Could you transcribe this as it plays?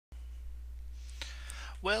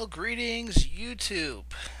Well, greetings, YouTube.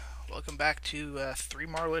 Welcome back to Three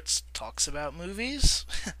Marlets Talks About Movies.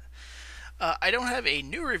 I don't have a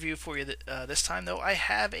new review for you this time, though. I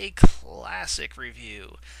have a classic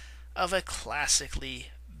review of a classically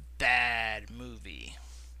bad movie.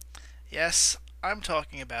 Yes, I'm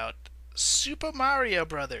talking about Super Mario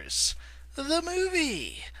Brothers, the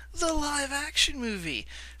movie, the live action movie.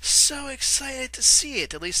 So excited to see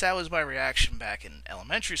it. At least that was my reaction back in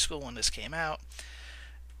elementary school when this came out.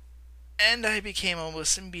 And I became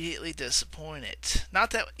almost immediately disappointed.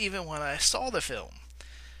 Not that even when I saw the film,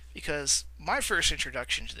 because my first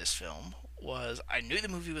introduction to this film was I knew the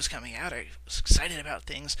movie was coming out. I was excited about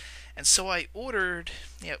things, and so I ordered,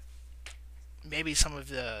 maybe some of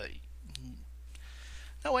the.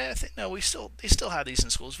 No way, I think no. They still have these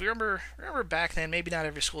in schools. We remember back then. Maybe not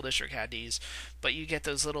every school district had these, but you get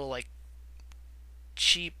those little like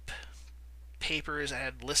cheap papers that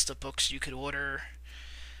had list of books you could order.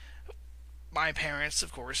 My parents,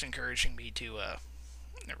 of course, encouraging me to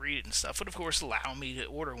read it and stuff, would of course allow me to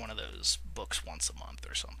order one of those books once a month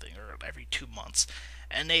or something, or every 2 months.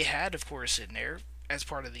 And they had, of course, in there, as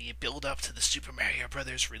part of the build up to the Super Mario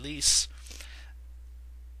Brothers release,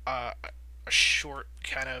 a short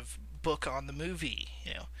kind of book on the movie,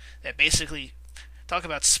 that basically, talk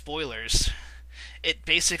about spoilers, it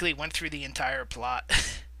basically went through the entire plot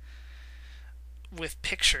with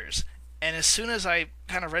pictures. And as soon as I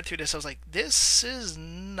kind of read through this, I was like, this is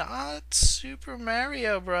not Super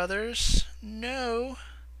Mario Brothers. No.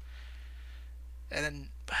 And then,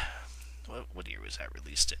 what year was that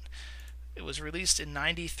released in? It was released in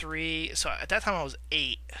 '93. So at that time I was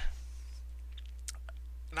 8.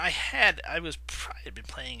 And I had been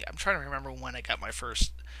playing. I'm trying to remember when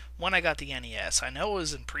when I got the NES. I know it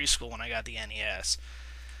was in preschool when I got the NES.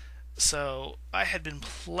 So I had been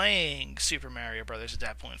playing Super Mario Brothers at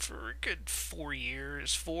that point for a good 4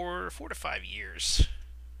 years, 4 to 5 years.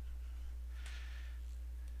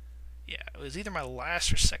 Yeah, it was either my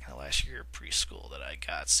last or second to last year of preschool that I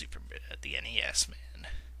got the NES. Man,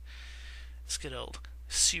 this good old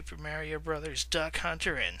Super Mario Brothers Duck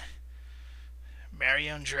Hunter and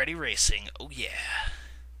Mario Andretti Racing. Oh yeah,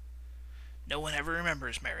 no one ever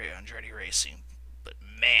remembers Mario Andretti Racing, but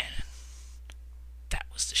man, that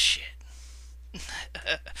was the shit.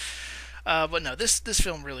 But no, this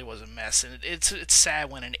film really was a mess, and it's sad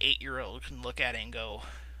when an 8-year-old can look at it and go,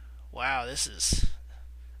 "Wow, this is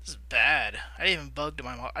bad." I didn't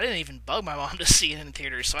even bug my mom to see it in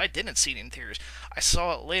theaters, so I didn't see it in theaters. I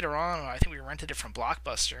saw it later on. I think we rented it from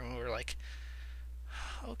Blockbuster, and we were like,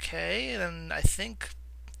 "Okay." And then I think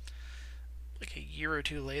like a year or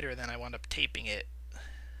two later, then I wound up taping it,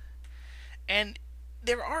 and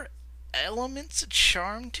there are elements of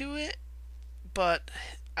charm to it, but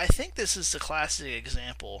I think this is the classic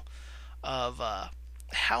example of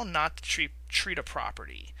how not to treat a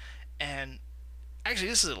property. And actually,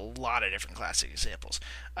 this is a lot of different classic examples.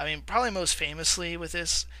 I mean, probably most famously with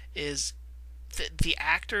this is the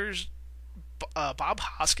actors, Bob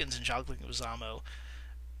Hoskins and John Leguizamo,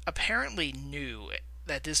 apparently knew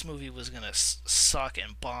that this movie was going to suck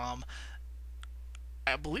and bomb.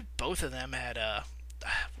 I believe both of them had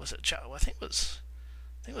was it? I think it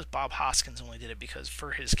was Bob Hoskins only did it because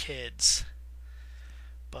for his kids,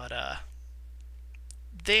 but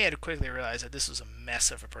they had to quickly realize that this was a mess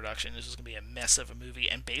of a production. This was going to be a mess of a movie,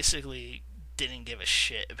 and basically didn't give a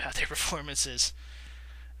shit about their performances.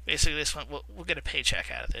 Basically, this went, we'll get a paycheck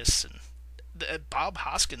out of this, and Bob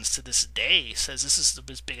Hoskins to this day says this is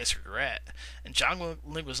his biggest regret, and John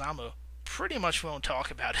Leguizamo pretty much won't talk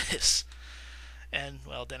about this. And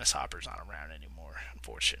well, Dennis Hopper's not around anymore,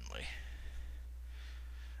 unfortunately.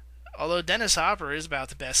 Although Dennis Hopper is about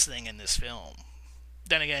the best thing in this film.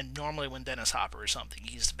 Then again, normally when Dennis Hopper is something,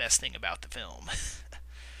 he's the best thing about the film.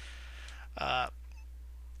 uh,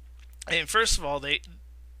 and first of all,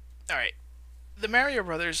 alright, the Mario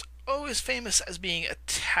Brothers always famous as being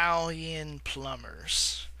Italian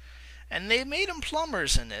plumbers. And they made them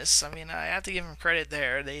plumbers in this. I mean, I have to give them credit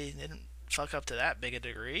there. They didn't fuck up to that big a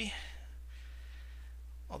degree.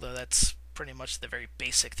 Although that's pretty much the very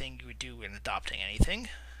basic thing you would do in adopting anything.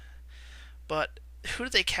 But who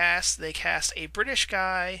did they cast? They cast a British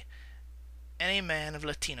guy and a man of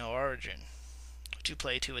Latino origin to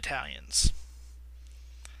play two Italians.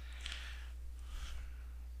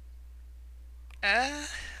 They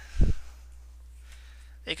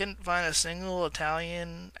couldn't find a single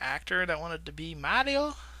Italian actor that wanted to be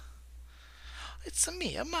Mario. It's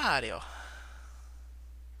me, Mario.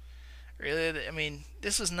 Really, I mean,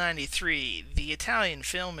 this was '93. The Italian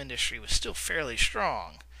film industry was still fairly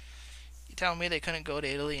strong. You telling me they couldn't go to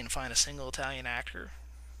Italy and find a single Italian actor?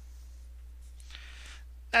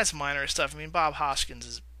 that's minor stuff. I mean, Bob Hoskins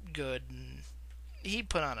is good, and he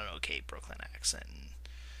put on an okay Brooklyn accent.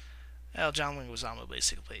 Well, John Leguizamo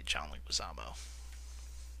basically played John Leguizamo.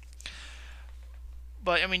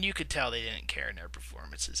 But, I mean, you could tell they didn't care in their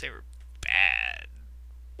performances. They were bad.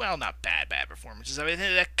 Well, not bad performances. I mean,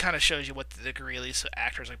 that kind of shows you what the degree of these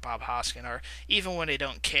actors like Bob Hoskins are. Even when they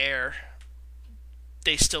don't care,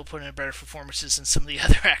 they still put in better performances than some of the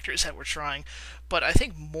other actors that were trying. But I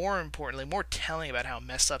think more importantly, more telling about how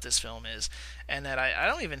messed up this film is, and that I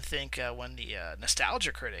don't even think when the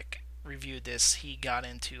Nostalgia Critic reviewed this, he got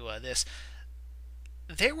into this.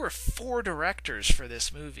 There were 4 directors for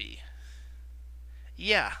this movie.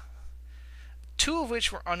 Yeah, 2 of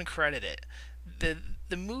which were uncredited. The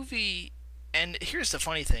the movie, and here's the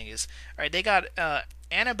funny thing is, all right, they got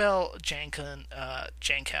Annabelle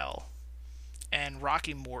Jankel and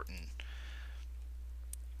Rocky Morton.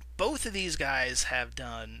 Both of these guys have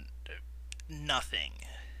done nothing.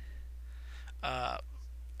 Uh,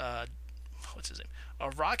 uh, what's his name?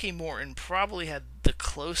 Rocky Morton probably had the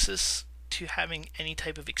closest to having any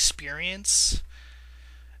type of experience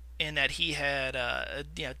in that he had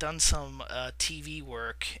done some TV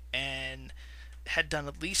work and had done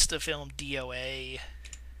at least the film DOA.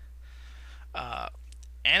 Uh,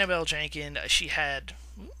 Annabelle Jenkins, she had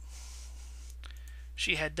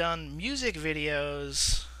done music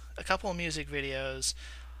videos, a couple of music videos,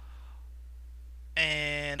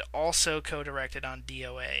 and also co-directed on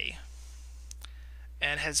DOA.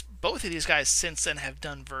 And has both of these guys since then have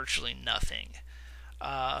done virtually nothing.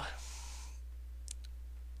 Uh,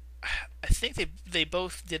 I think they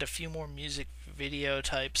both did a few more music video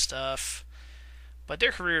type stuff, but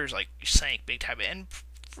their careers like sank big time, and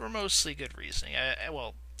for mostly good reasoning.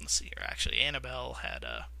 Well, let's see here. Actually, Annabelle had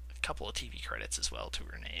a couple of TV credits as well to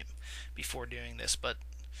her name before doing this, but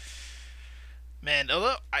man,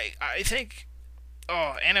 although I think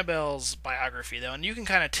Annabelle's biography though, and you can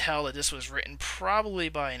kind of tell that this was written probably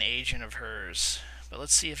by an agent of hers. But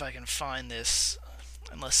let's see if I can find this,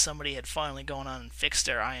 unless somebody had finally gone on and fixed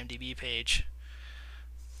their IMDb page.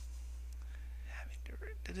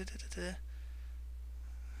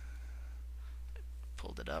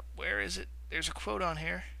 Pulled it up. Where is it? There's a quote on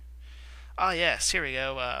here. Ah, yes, here we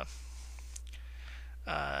go.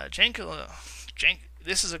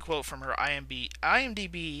 This is a quote from her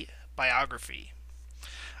IMDb biography.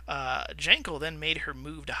 Jankel then made her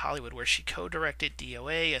move to Hollywood, where she co-directed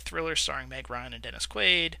DOA, a thriller starring Meg Ryan and Dennis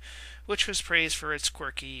Quaid, which was praised for its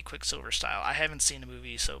quirky Quicksilver style. I haven't seen the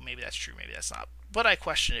movie, so maybe that's true, maybe that's not. But I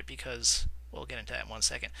question it because we'll get into that in 1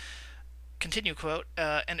 second. Continue quote,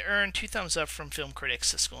 and earned 2 thumbs up from film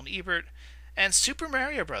critics Siskel and Ebert. And Super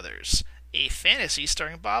Mario Brothers, a fantasy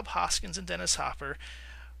starring Bob Hoskins and Dennis Hopper,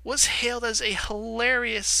 was hailed as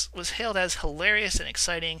hilarious and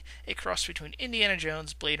exciting, a cross between Indiana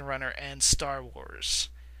Jones, Blade Runner, and Star Wars.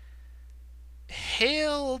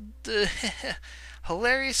 Hailed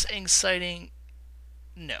hilarious and exciting.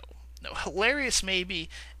 No, hilarious maybe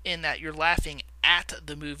in that you're laughing at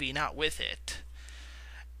the movie, not with it.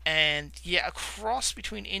 And yeah, a cross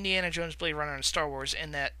between Indiana Jones, Blade Runner, and Star Wars, in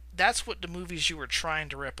that that's what the movies you were trying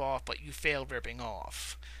to rip off, but you failed ripping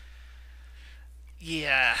off.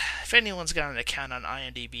 Yeah, if anyone's got an account on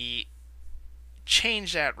IMDb,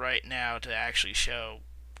 change that right now to actually show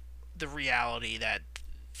the reality that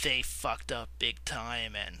they fucked up big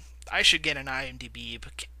time. And I should get an IMDb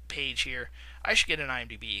page here. I should get an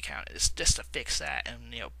IMDb account just to fix that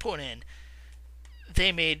and put in.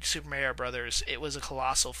 They made Super Mario Brothers. It was a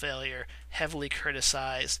colossal failure, heavily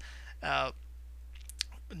criticized, not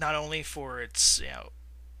only for its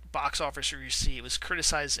box office receipt. It was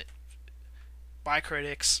criticized by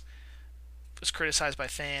critics, was criticized by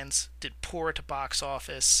fans, did poor at the box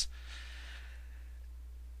office,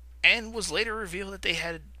 and was later revealed that they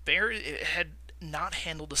had not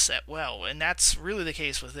handled the set well. And that's really the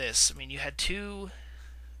case with this. I mean, you had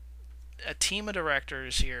a team of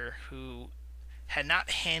directors here who had not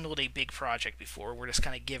handled a big project before. We're just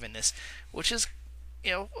kind of given this, which is,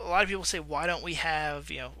 a lot of people say, why don't we have,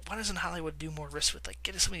 why doesn't Hollywood do more risk with,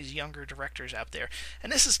 getting some of these younger directors out there?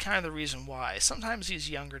 And this is kind of the reason why. Sometimes these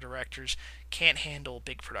younger directors can't handle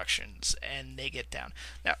big productions, and they get down.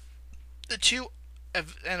 Now, the two, and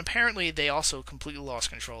apparently they also completely lost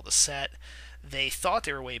control of the set. They thought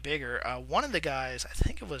they were way bigger. One of the guys, I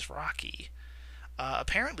think it was Rocky,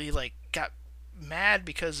 apparently, got mad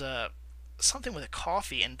because, something with a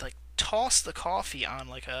coffee, and, tossed the coffee on,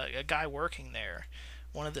 a guy working there,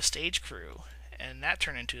 one of the stage crew, and that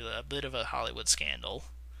turned into a bit of a Hollywood scandal.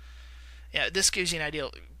 Yeah, this gives you an idea.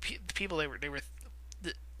 People they were.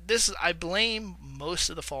 This I blame most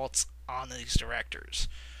of the faults on these directors.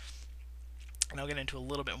 and I'll get into a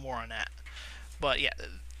little bit more on that. But yeah,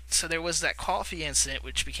 so there was that coffee incident,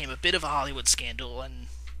 which became a bit of a Hollywood scandal, and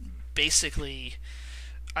basically,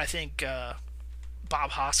 I think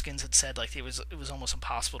Bob Hoskins had said like it was almost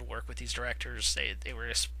impossible to work with these directors. They were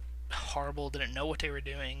just horrible, didn't know what they were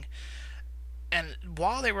doing. And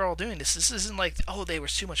while they were all doing this isn't like, oh, they were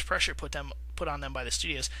too much pressure put on them by the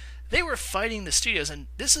studios. They were fighting the studios, and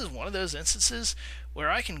this is one of those instances where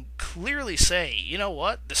I can clearly say, you know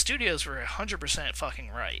what, the studios were 100% fucking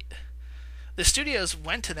right. The studios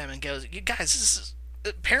went to them and goes, you guys, this is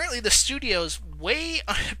apparently the studios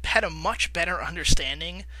had a much better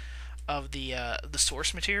understanding of the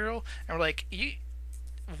source material, and we're like,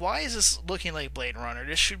 why is this looking like Blade Runner?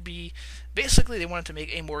 This should be basically they wanted to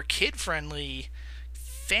make a more kid-friendly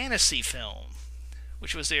fantasy film,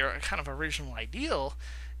 which was their kind of original ideal.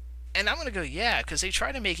 And I'm gonna go, yeah, because they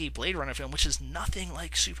tried to make a Blade Runner film, which is nothing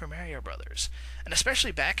like Super Mario Brothers, and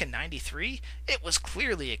especially back in '93, it was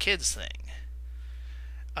clearly a kids thing.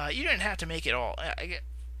 You didn't have to make it all. I get,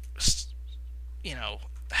 you know,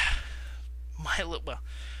 well,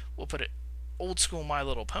 we'll put it old school My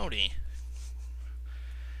Little Pony.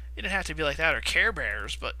 It didn't have to be like that, or Care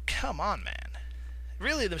Bears, but come on, man.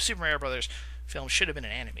 Really, the Super Mario Brothers film should have been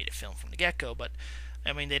an animated film from the get-go, but,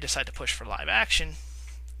 I mean, they decided to push for live action.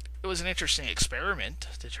 It was an interesting experiment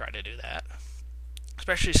to try to do that.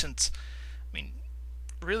 Especially since, I mean,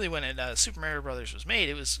 really when Super Mario Brothers was made,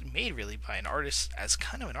 it was made really by an artist as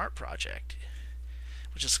kind of an art project.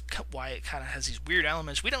 Which is why it kind of has these weird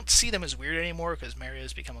elements. We don't see them as weird anymore because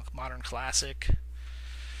Mario's become a modern classic.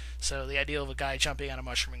 So the idea of a guy jumping on a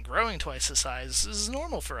mushroom and growing twice the size is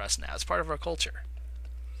normal for us now. It's part of our culture.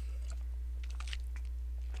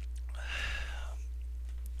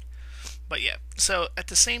 But yeah, so at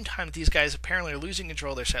the same time, these guys apparently are losing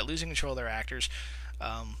control of their set, losing control of their actors,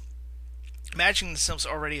 imagining themselves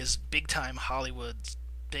already as big-time Hollywood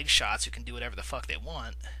big shots who can do whatever the fuck they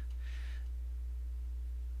want.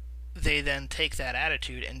 They then take that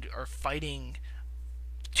attitude and are fighting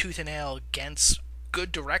tooth and nail against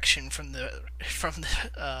good direction from the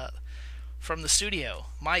studio.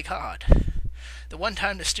 My God, the one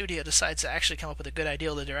time the studio decides to actually come up with a good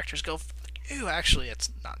idea, the directors go, "Ew, actually, it's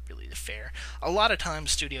not really fair." A lot of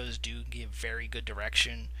times, studios do give very good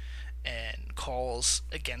direction and calls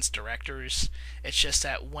against directors. It's just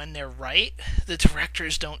that when they're right, the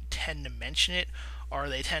directors don't tend to mention it, or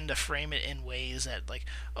they tend to frame it in ways that, like,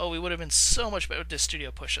 oh, we would have been so much better if the studio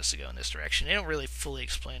pushed us to go in this direction. They don't really fully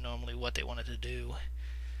explain normally what they wanted to do.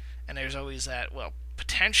 And there's always that, well,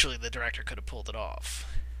 potentially the director could have pulled it off.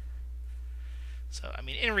 So, I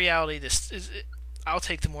mean, in reality, I'll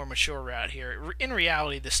take the more mature route here. In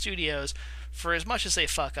reality, the studios, for as much as they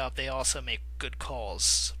fuck up, they also make good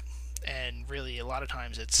calls. And really, a lot of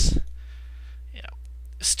times it's,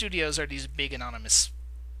 studios are these big anonymous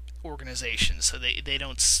organizations, so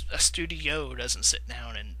a studio doesn't sit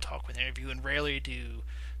down and talk with an interview, and rarely do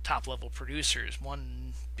top level producers.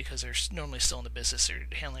 One, because they're normally still in the business, they're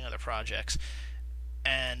handling other projects,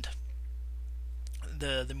 and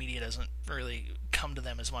the media doesn't really come to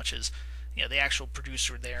them as much as the actual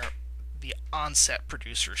producer there, the on-set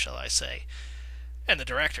producer, shall I say, and the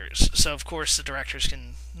directors. So of course the directors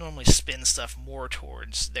can normally spin stuff more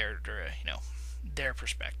towards their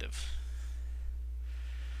perspective.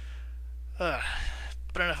 But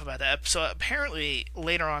enough about that. So apparently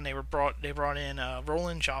later on they brought in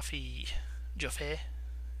Roland Joffe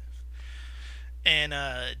and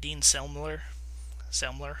Dean Selmler.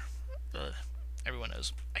 Everyone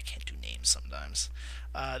knows I can't do names sometimes.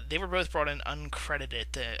 They were both brought in uncredited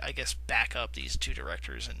to, I guess, back up these two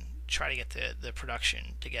directors and try to get the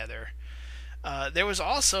production together. There was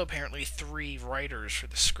also apparently 3 writers for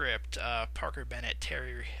the script: Parker Bennett,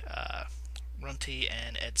 Terry Runte,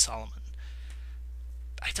 and Ed Solomon.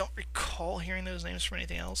 I don't recall hearing those names from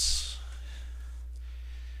anything else.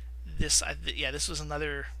 This was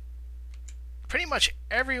another. Pretty much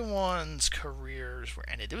everyone's careers were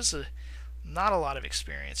ended. There was not a lot of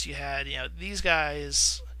experience. You had, these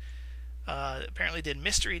guys apparently did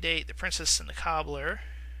Mystery Date, The Princess and the Cobbler,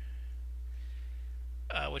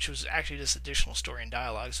 which was actually just additional story and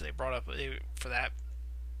dialogue. So they brought on,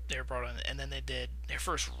 and then they did their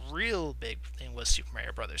first real big thing was Super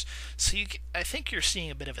Mario Brothers. So I think you're seeing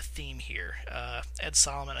a bit of a theme here. Ed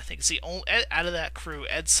Solomon, I think, is the only out of that crew.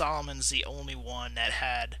 Ed Solomon's the only one that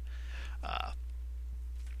had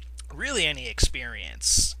really any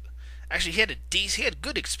experience. Actually, he had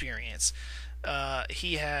good experience.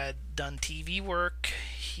 He had done TV work.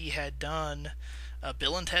 He had done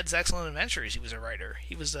Bill and Ted's Excellent Adventures. He was a writer.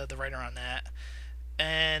 He was the writer on that.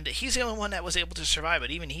 And he's the only one that was able to survive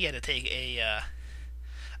it. Even he had to take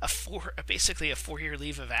a basically a 4 year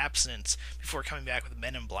leave of absence before coming back with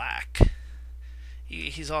Men in Black.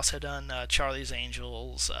 He's also done Charlie's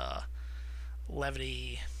Angels,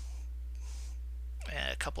 Levity,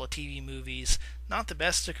 a couple of TV movies. Not the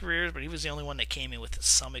best of careers, but he was the only one that came in with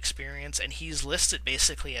some experience, and he's listed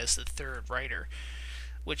basically as the third writer,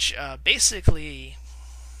 which basically,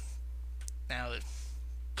 now it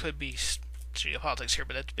could be studio politics here,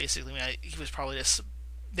 but that's basically, he was probably just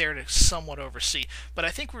there to somewhat oversee. But I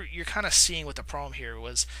think you're kind of seeing what the problem here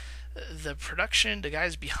was. The production, the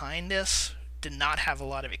guys behind this, did not have a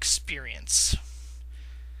lot of experience,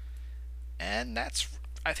 and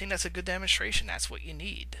I think that's a good demonstration. That's what you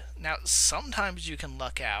need. Now, sometimes you can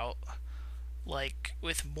luck out, like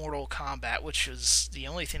with Mortal Kombat, which is the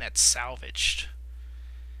only thing that salvaged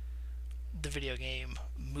the video game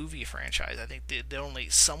movie franchise. I think they only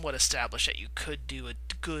somewhat established that you could do a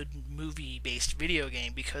good movie-based video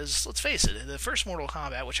game, because, let's face it, the first Mortal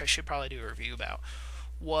Kombat, which I should probably do a review about,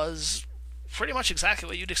 was pretty much exactly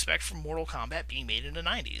what you'd expect from Mortal Kombat being made in the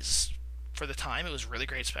 90s. For the time, it was really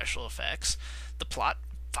great special effects. The plot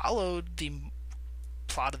followed the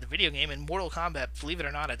plot of the video game, and Mortal Kombat, believe it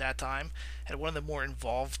or not, at that time, had one of the more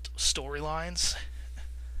involved storylines.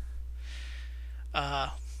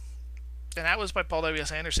 And that was by Paul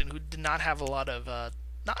W.S. Anderson, who did not have a lot of,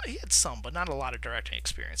 he had some, but not a lot of directing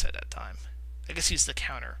experience at that time. I guess he's the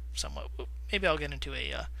counter, somewhat. Maybe I'll get into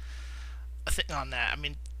a thing on that. I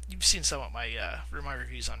mean, you've seen some of my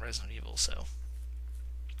reviews on Resident Evil, so.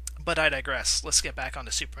 But I digress. Let's get back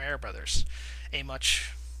onto Super Mario Brothers, a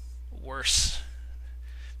much worse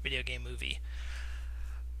video game movie.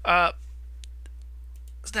 Now,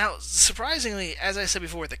 surprisingly, as I said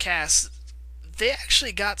before with the cast, they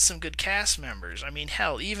actually got some good cast members. I mean,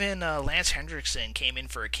 hell, even Lance Hendrickson came in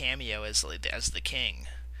for a cameo as the king,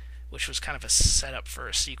 which was kind of a setup for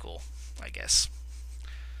a sequel, I guess.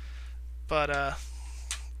 But,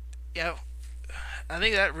 yeah, I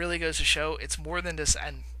think that really goes to show it's more than this,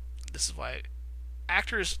 and this is why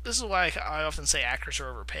I often say actors are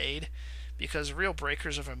overpaid, because real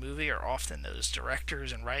breakers of a movie are often those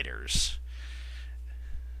directors and writers.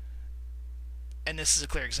 And this is a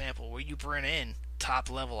clear example where you bring in top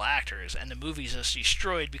level actors and the movie's just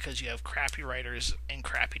destroyed because you have crappy writers and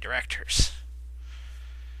crappy directors.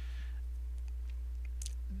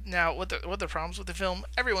 Now, what the problems with the film?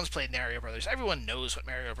 Everyone's played Mario Brothers. Everyone knows what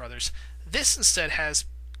Mario Brothers. This instead has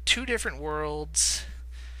two different worlds.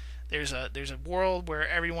 There's a world where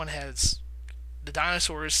everyone has the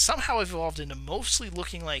dinosaurs somehow evolved into mostly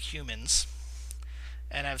looking like humans,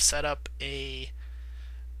 and have set up a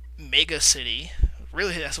mega city.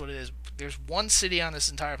 Really, that's what it is. There's one city on this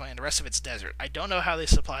entire planet. The rest of it's desert. I don't know how they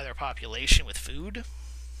supply their population with food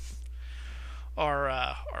or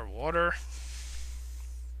water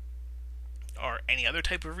or any other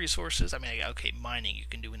type of resources. I mean, okay, mining you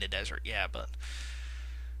can do in the desert, yeah, but.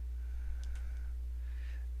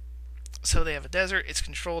 So they have a desert. It's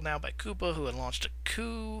controlled now by Koopa, who had launched a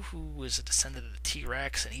coup, who was a descendant of the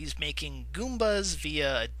T-Rex, and he's making Goombas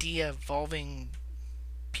via de-evolving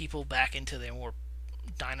people back into their more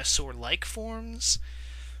dinosaur-like forms,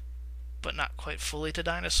 but not quite fully to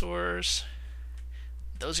dinosaurs.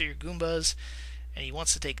 Those are your Goombas, and he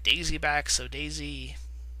wants to take Daisy back, so Daisy,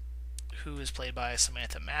 who is played by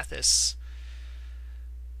Samantha Mathis,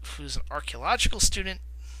 who's an archaeological student,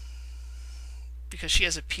 because she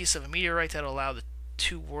has a piece of a meteorite that will allow the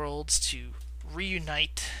two worlds to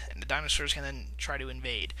reunite, and the dinosaurs can then try to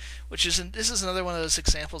invade. This is another one of those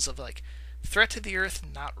examples of, like, threat to the Earth,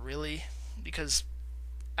 not really, because,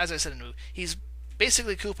 as I said in the movie, he's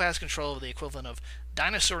basically, Koopa has control of the equivalent of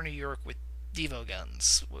Dinosaur New York with Devo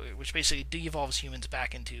guns, which basically de-evolves humans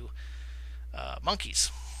back into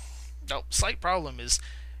monkeys. Now, slight problem is,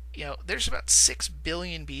 there's about 6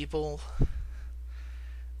 billion people.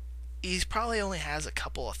 He probably only has a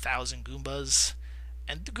couple of thousand Goombas,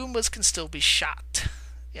 and the Goombas can still be shot.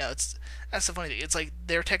 That's the funny thing. It's like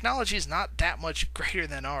their technology is not that much greater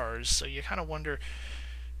than ours, so you kind of wonder.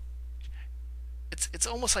 It's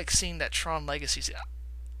almost like seeing that Tron Legacy.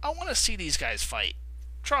 I want to see these guys fight.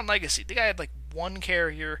 Tron Legacy, the guy had like one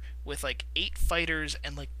carrier with like 8 fighters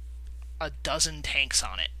and like a dozen tanks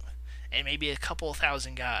on it, and maybe a couple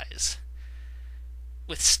thousand guys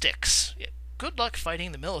with sticks. Good luck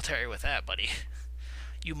fighting the military with that, buddy.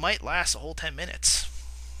 You might last a whole 10 minutes.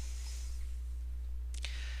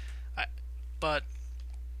 But,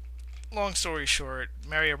 long story short,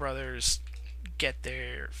 Mario Brothers get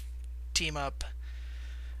their team up,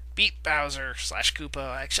 beat Bowser /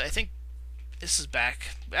 Koopa. Actually, I think this is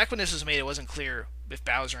back when this was made, it wasn't clear if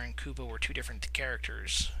Bowser and Koopa were two different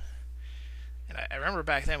characters. And I remember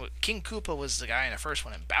back then, King Koopa was the guy in the first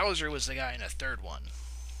one, and Bowser was the guy in the third one.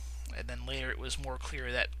 And then later it was more clear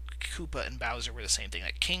that Koopa and Bowser were the same thing.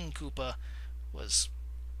 That King Koopa was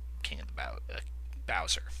King of the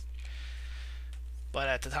Bowser. But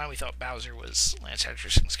at the time, we thought Bowser was Lance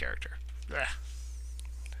Henriksen's character. Blah.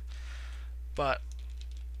 But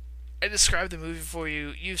I described the movie for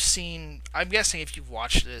you. You've seen. I'm guessing if you've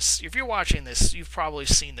watched this, if you're watching this, you've probably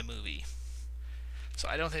seen the movie. So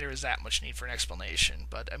I don't think there was that much need for an explanation.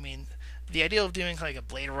 But I mean, the idea of doing like a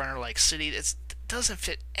Blade Runner like city, it doesn't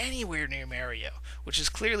fit anywhere near Mario, which is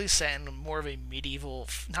clearly set in more of a medieval,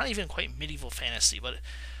 not even quite medieval fantasy, but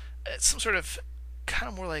it's some sort of kind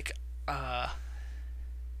of more like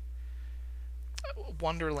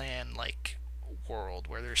Wonderland like world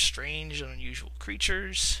where there's strange and unusual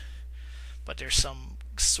creatures, but there's some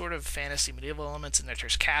sort of fantasy medieval elements in that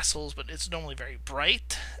there's castles, but it's normally very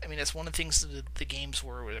bright. I mean, that's one of the things that the games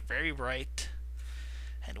were very bright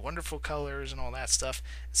and wonderful colors and all that stuff.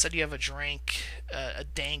 Instead, you have a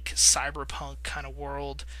dank cyberpunk kind of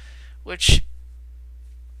world, which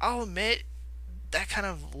I'll admit that kind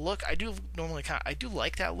of look I do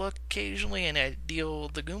like that look occasionally. And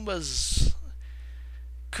the Goombas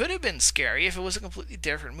could have been scary if it was a completely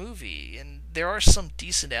different movie. And there are some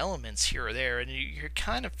decent elements here or there, and you're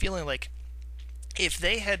kind of feeling like if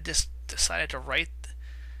they had just decided to write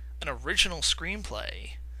an original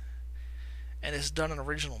screenplay and has done an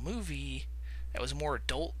original movie that was more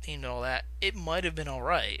adult themed and all that, it might have been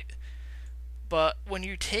alright. But when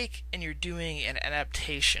you take and you're doing an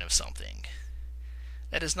adaptation of something,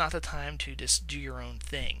 that is not the time to just do your own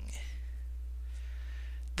thing.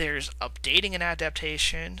 There's updating an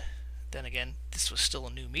adaptation. Then again, this was still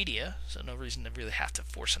a new media, so no reason to really have to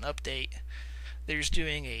force an update. There's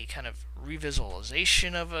doing a kind of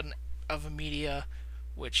revisualization of a media,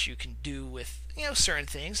 which you can do with certain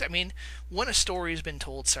things. I mean, when a story has been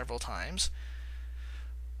told several times,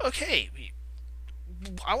 okay,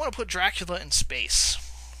 I want to put Dracula in space.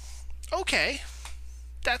 Okay,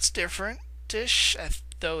 that's different-ish,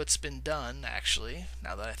 though it's been done, actually,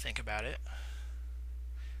 now that I think about it.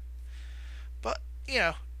 But,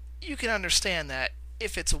 you can understand that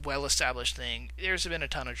if it's a well-established thing, there's been a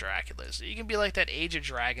ton of Draculas. You can be like that Age of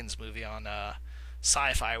Dragons movie on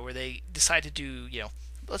Sci-Fi, where they decide to do,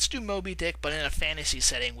 let's do Moby Dick, but in a fantasy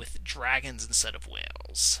setting with dragons instead of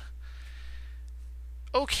whales.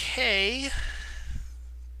 Okay,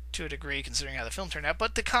 to a degree, considering how the film turned out,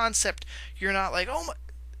 but the concept, you're not like, oh,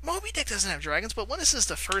 Moby Dick doesn't have dragons, but when this is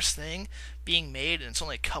the first thing being made, and it's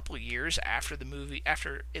only a couple years after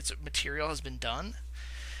after its material has been done,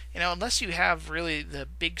 unless you have really the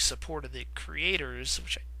big support of the creators,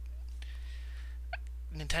 which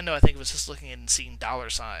Nintendo, I think, was just looking at and seeing dollar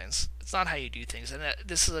signs. It's not how you do things, and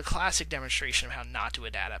this is a classic demonstration of how not to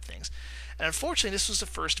adapt things. And unfortunately, this was the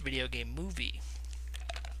first video game movie,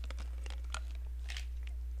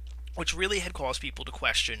 which really had caused people to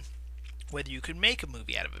question whether you could make a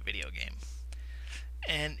movie out of a video game.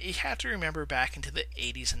 And you have to remember back into the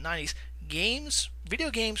 80s and 90s, video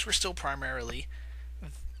games were still primarily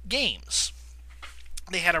games.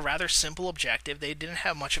 They had a rather simple objective. They didn't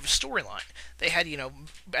have much of a storyline. They had,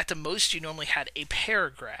 at the most, you normally had a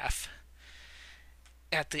paragraph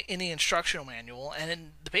in the instructional manual, and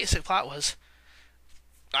then the basic plot was,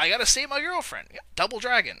 I gotta save my girlfriend. Double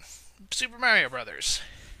Dragon. Super Mario Brothers.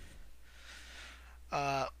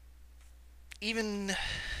 Even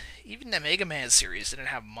the Mega Man series didn't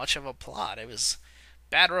have much of a plot. It was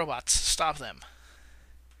bad robots, stop them.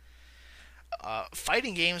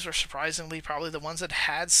 Fighting games were surprisingly probably the ones that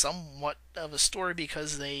had somewhat of a story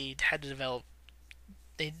because they had to develop.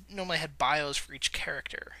 They normally had bios for each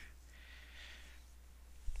character,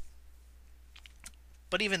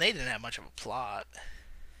 but even they didn't have much of a plot.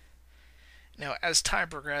 As time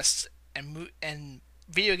progressed and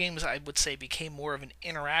video games, I would say, became more of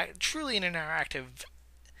truly an interactive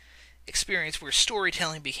experience where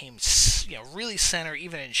storytelling became, really centered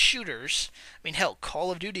even in shooters. I mean, hell,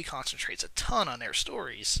 Call of Duty concentrates a ton on their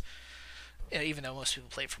stories, even though most people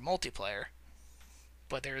play for multiplayer.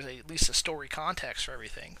 But there's at least a story context for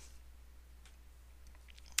everything.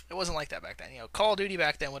 It wasn't like that back then. Call of Duty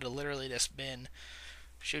back then would have literally just been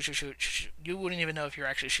shoot, shoot, shoot, shoot. You wouldn't even know if you were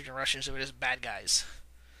actually shooting Russians. It was just bad guys.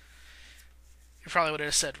 You probably would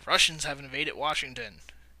have said, Russians have invaded Washington.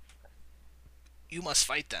 You must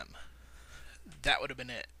fight them. That would have been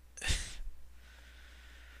it.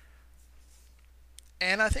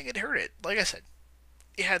 And I think it hurt it. Like I said,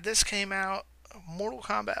 had this came out, Mortal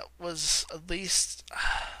Kombat was at least... I'm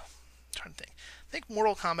trying to think. I think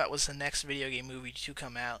Mortal Kombat was the next video game movie to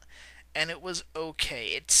come out, and it was okay.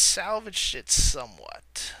 It salvaged it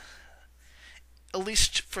somewhat. at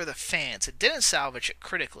least for the fans. It didn't salvage it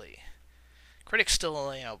critically. Critics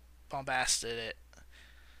still, bombasted it.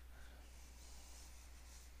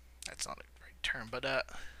 That's not a right term, but uh,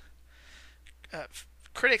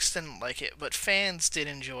 critics didn't like it, but fans did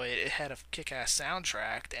enjoy it. It had a kick-ass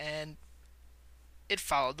soundtrack, and it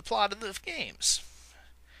followed the plot of the games.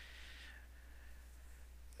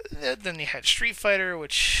 Then you had Street Fighter,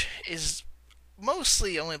 which is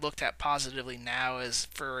mostly only looked at positively now as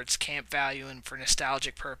for its camp value and for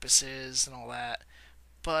nostalgic purposes and all that.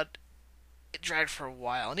 But it dragged for a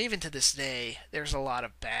while, and even to this day, there's a lot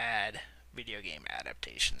of bad video game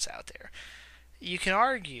adaptations out there. You can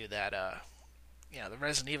argue that the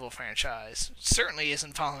Resident Evil franchise certainly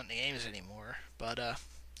isn't following the games anymore, but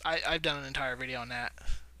I've done an entire video on that.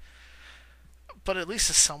 But at least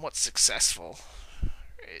it's somewhat successful.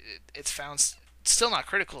 It's found still not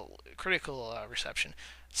critical reception.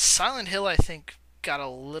 Silent Hill, I think, got a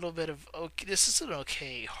little bit of okay. This is an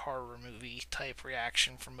okay horror movie type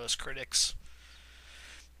reaction from most critics.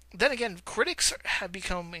 Then again, critics have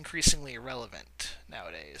become increasingly irrelevant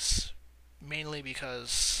nowadays, mainly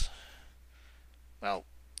because, well,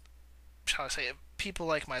 shall I say, people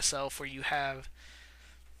like myself, where you have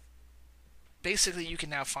basically you can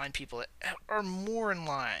now find people that are more in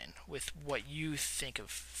line with what you think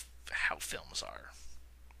of how films are.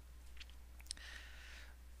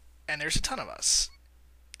 And there's a ton of us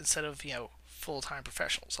instead of, full-time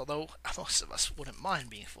professionals. Although most of us wouldn't mind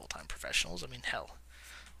being full-time professionals. I mean, hell,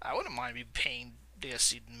 I wouldn't mind being paying to go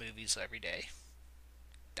see movies every day.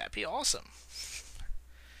 That'd be awesome.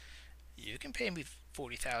 You can pay me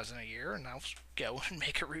 40,000 a year, and I'll go and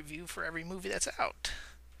make a review for every movie that's out.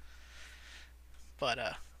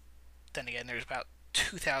 But then again, there's about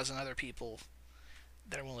 2,000 other people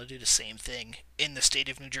that are willing to do the same thing in the state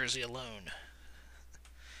of New Jersey alone.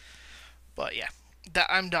 But yeah,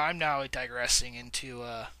 I'm now digressing into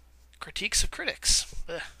critiques of critics,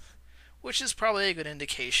 which is probably a good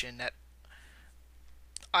indication that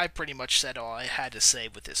I pretty much said all I had to say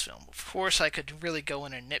with this film. Of course, I could really go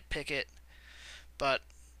in and nitpick it, but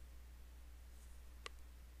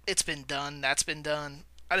it's been done. That's been done.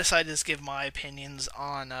 I decided to just give my opinions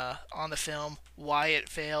on the film, why it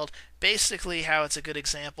failed, basically how it's a good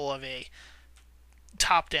example of a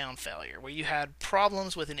top-down failure, where you had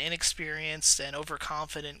problems with an inexperienced and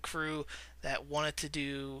overconfident crew that wanted to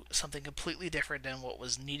do something completely different than what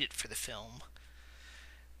was needed for the film,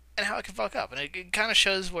 and how it can fuck up. And it kind of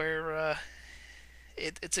shows where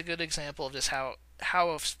it's a good example of just how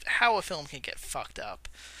a film can get fucked up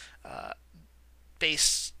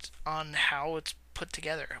based on how it's put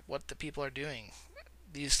together, what the people are doing,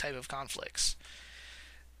 these type of conflicts.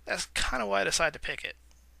 That's kind of why I decided to pick it.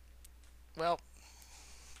 Well,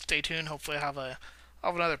 stay tuned. Hopefully I'll have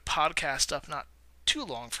another podcast up not too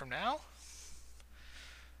long from now.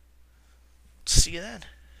 See you then.